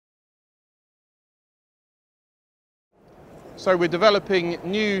So we're developing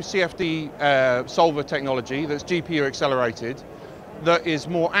new CFD solver technology that's GPU accelerated, that is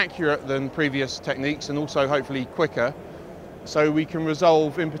more accurate than previous techniques and also hopefully quicker. So we can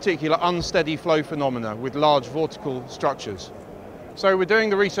resolve in particular unsteady flow phenomena with large vortical structures. So we're doing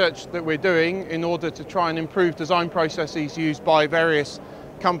the research that we're doing in order to try and improve design processes used by various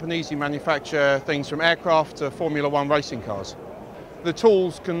companies who manufacture things from aircraft to Formula One racing cars. The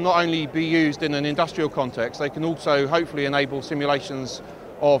tools can not only be used in an industrial context, they can also hopefully enable simulations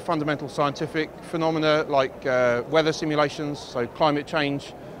of fundamental scientific phenomena like weather simulations, so climate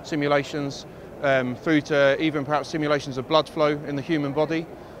change simulations, through to even perhaps simulations of blood flow in the human body.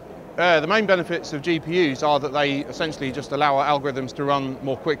 The main benefits of GPUs are that they essentially just allow our algorithms to run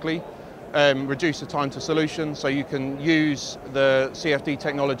more quickly, reduce the time to solution, so you can use the CFD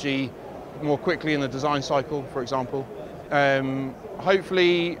technology more quickly in the design cycle, for example.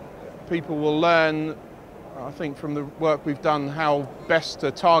 Hopefully people will learn, I think from the work we've done, how best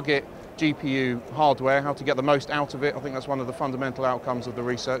to target GPU hardware, how to get the most out of it. I think that's one of the fundamental outcomes of the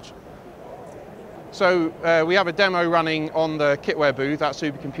research. So we have a demo running on the Kitware booth at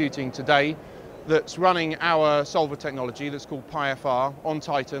Supercomputing today that's running our solver technology that's called PyFR on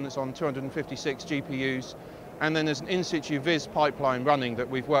Titan. It's on 256 GPUs. And then there's an in-situ viz pipeline running that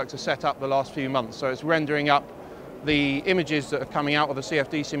we've worked to set up the last few months. So it's rendering up the images that are coming out of the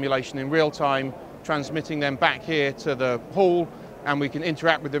CFD simulation in real time, transmitting them back here to the hall, and we can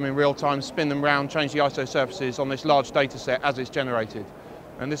interact with them in real time, spin them around, change the ISO surfaces on this large data set as it's generated.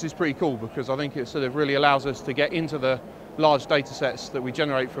 And this is pretty cool because I think it sort of really allows us to get into the large data sets that we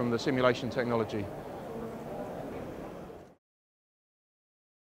generate from the simulation technology.